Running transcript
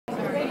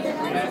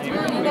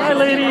Hi,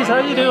 ladies. How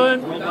you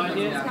doing?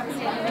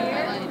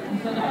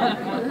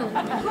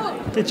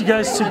 Get you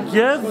guys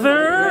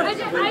together. I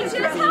just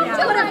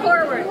have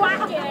to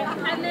whack it,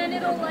 and then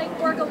it'll like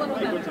work a little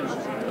bit.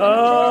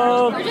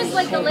 Oh. We're just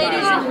like the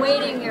ladies in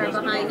waiting here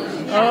behind you.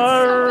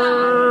 All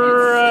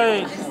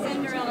right.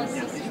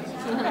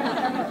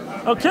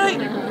 Okay.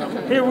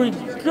 Here we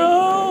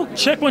go.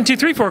 Check 1, 2,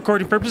 3 for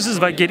recording purposes.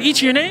 If I get each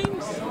of your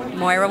names.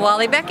 Moira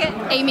Walley-Beckett.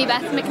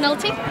 Amybeth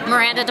McNulty.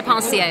 Miranda de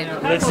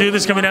Pencier. Let's do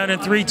this. Coming out in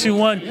 3, 2,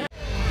 1.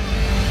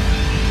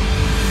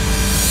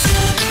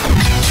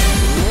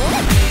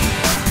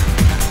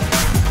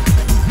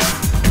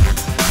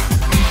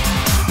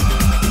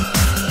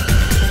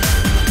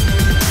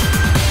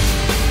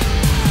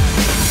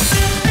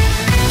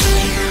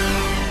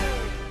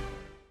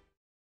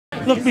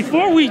 Look,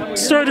 before we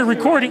started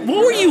recording,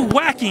 what were you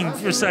whacking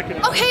for a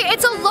second? Okay,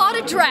 it's a lot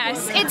of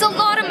dress. It's a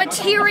lot of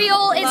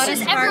material. It's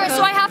just everywhere.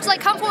 So I have to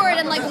like come forward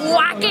and like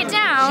whack it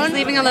down. She's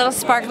leaving a little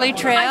sparkly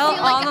trail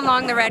all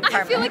along the red carpet.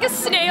 I feel like a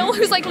snail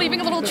who's like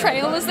leaving a little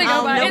trail as they go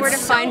I'll by. know where to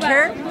find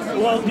her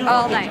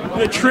all night.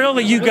 The trail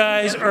that you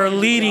guys are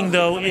leading,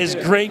 though, is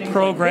great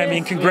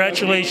programming.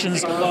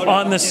 Congratulations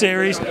on the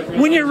series.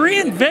 When you're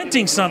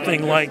reinventing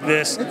something like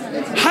this,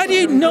 how do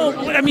you know?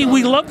 I mean,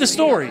 we love the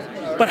story.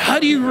 But how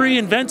do you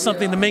reinvent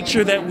something to make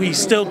sure that we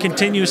still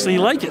continuously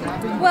like it?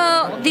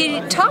 Well,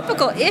 the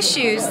topical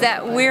issues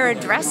that we're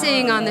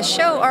addressing on the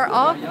show are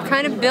all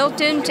kind of built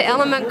into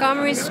Ellen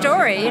Montgomery's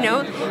story. You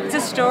know, it's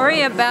a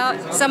story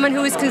about someone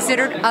who was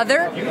considered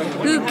other,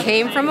 who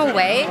came from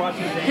away,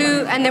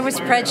 and there was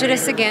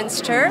prejudice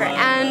against her,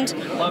 and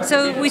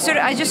so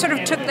I just sort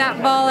of took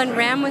that ball and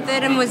ran with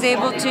it, and was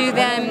able to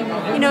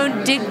then, you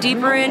know, dig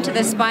deeper into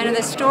the spine of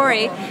the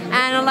story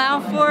and allow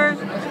for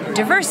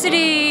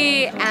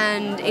diversity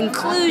and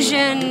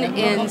inclusion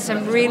in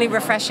some really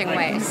refreshing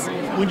ways.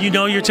 When you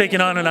know you're taking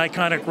on an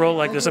iconic role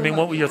like this, I mean,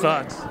 what were your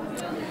thoughts?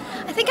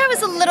 I think I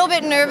was a little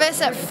bit nervous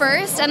at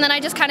first, and then I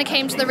just kind of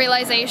came to the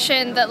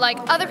realization that like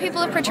other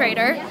people have portrayed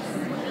her.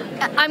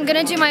 I'm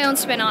gonna do my own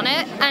spin on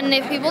it, and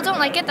if people don't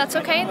like it, that's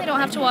okay. They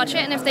don't have to watch it,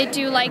 and if they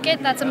do like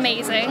it, that's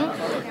amazing.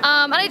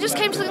 And I just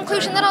came to the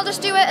conclusion that I'll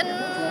just do it, and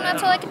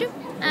that's all I can do.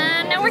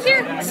 And now we're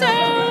here, so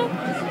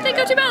didn't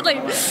go too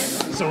badly.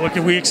 So what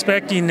can we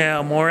expecting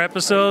now? More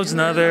episodes?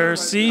 Another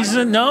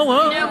season? No?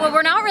 No, well,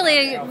 we're not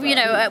really, you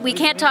know, we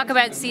can't talk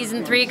about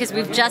season 3 because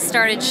we've just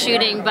started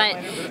shooting, but,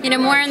 you know,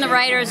 Moira and the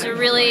writers are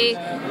really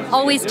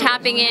always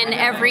tapping in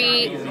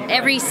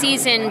every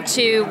season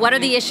to what are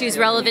the issues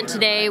relevant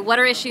today, what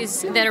are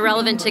issues that are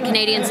relevant to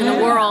Canadians in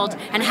the world,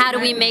 and how do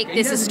we make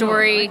this a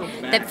story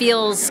that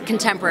feels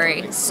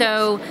contemporary.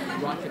 So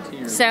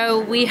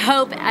we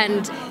hope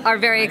and are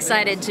very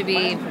excited to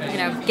be, you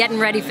know, getting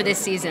ready for this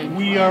season.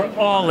 We are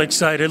all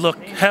excited. Look,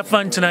 have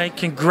fun tonight.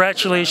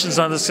 Congratulations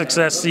on the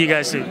success. See you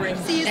guys soon.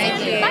 See you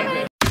soon.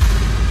 Bye.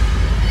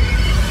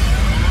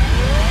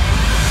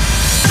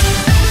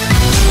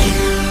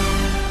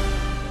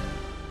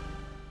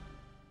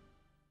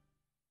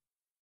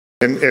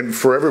 And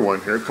for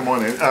everyone here, come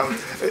on in.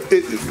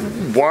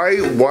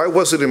 Why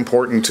was it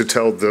important to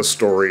tell this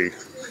story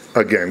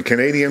again?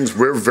 Canadians,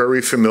 we're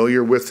very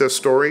familiar with this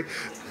story.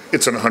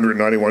 It's in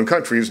 191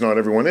 countries, not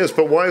everyone is,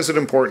 but why is it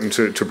important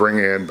to bring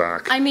Anne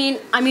back? I mean,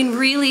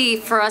 really,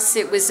 for us,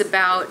 it was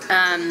about,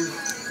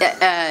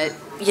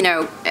 you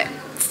know,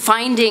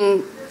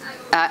 finding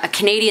a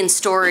Canadian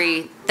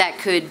story that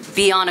could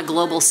be on a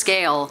global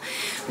scale,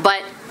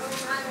 but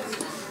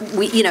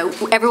you know,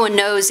 everyone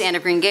knows Anne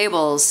of Green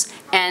Gables,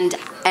 and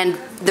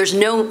there's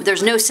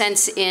no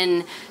sense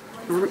in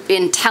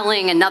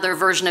telling another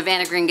version of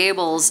Anne of Green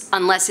Gables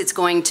unless it's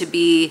going to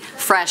be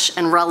fresh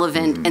and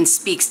relevant and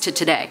speaks to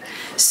today.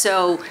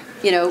 So,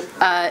 you know,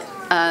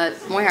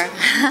 Moira,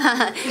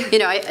 you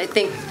know, I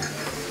think,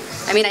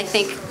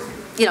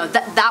 you know,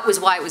 that was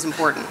why it was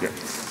important.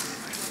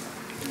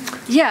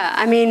 Yeah,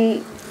 I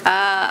mean,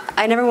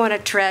 I never want to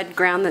tread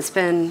ground that's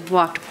been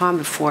walked upon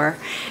before,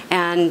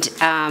 and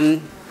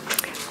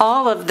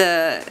all of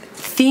the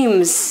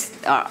themes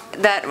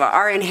that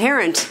are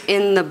inherent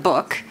in the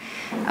book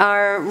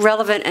are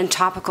relevant and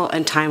topical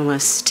and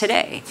timeless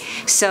today.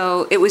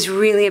 So it was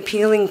really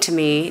appealing to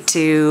me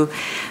to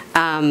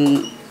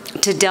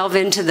delve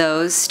into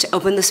those, to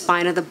open the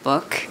spine of the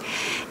book,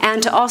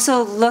 and to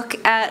also look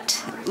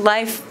at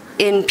life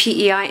in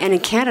PEI and in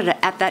Canada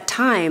at that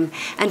time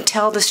and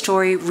tell the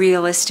story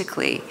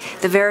realistically.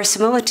 The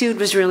verisimilitude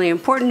was really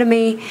important to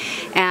me,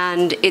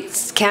 and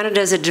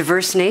Canada's a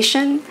diverse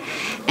nation,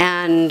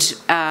 and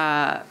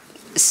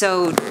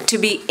so to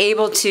be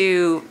able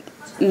to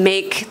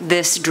make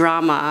this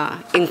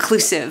drama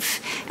inclusive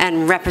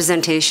and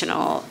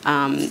representational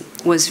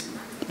was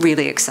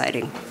really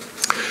exciting.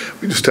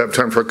 We just have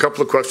time for a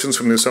couple of questions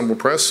from the assembled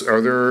press.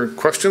 Are there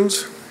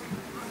questions?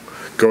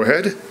 Go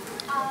ahead.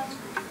 Hi,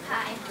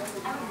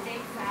 I'm a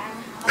big fan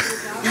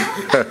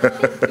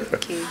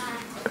Okay.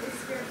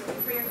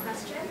 For your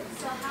question,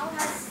 so how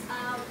has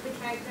the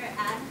character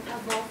Anne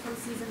evolved from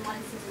season 1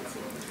 to season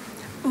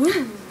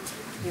 2?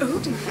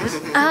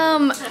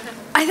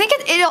 I think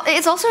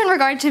it's also in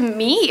regard to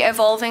me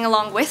evolving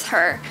along with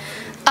her.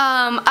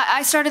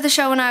 I started the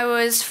show when I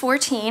was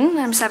 14.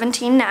 I'm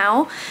 17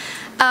 now.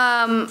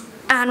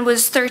 Anne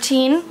was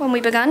 13 when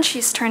we begun.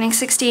 She's turning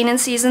 16 in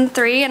season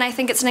 3, and I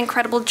think it's an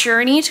incredible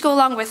journey to go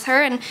along with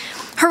her. And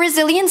her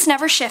resilience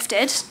never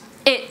shifted.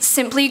 It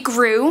simply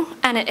grew,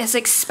 and it has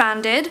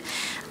expanded.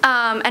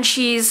 And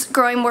she's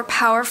growing more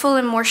powerful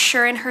and more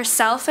sure in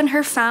herself and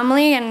her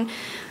family and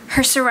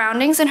her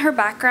surroundings and her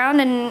background.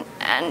 And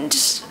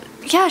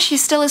yeah,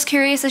 she's still as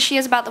curious as she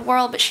is about the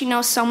world, but she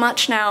knows so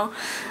much now.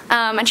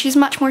 And she's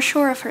much more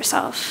sure of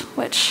herself,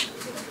 which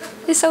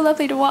is so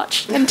lovely to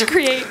watch and to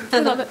create. I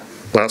love it.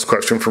 Last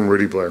question from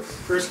Rudy Blair.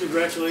 First,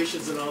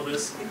 congratulations on all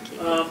this.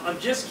 I'm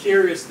just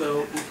curious,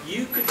 though, if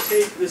you could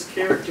take this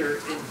character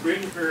and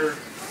bring her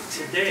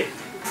today,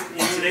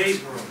 in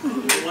today's world,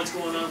 what's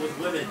going on with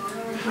women,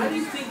 how do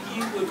you think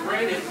you would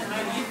write it, and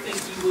how do you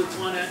think you would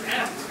want to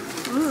act?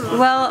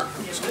 Well,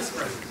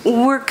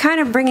 we're kind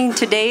of bringing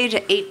today to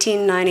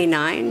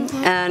 1899,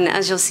 and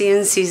as you'll see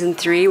in season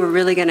 3, we're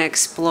really going to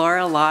explore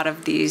a lot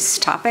of these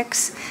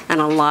topics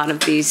and a lot of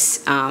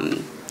these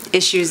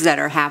issues that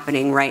are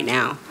happening right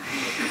now.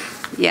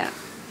 Yeah.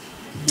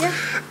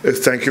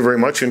 Thank you very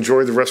much.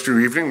 Enjoy the rest of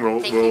your evening.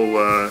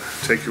 We'll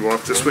take you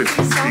off this week. Be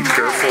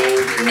careful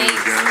in the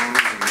gowns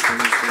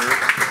and things here.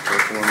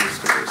 Careful on the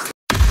stairs.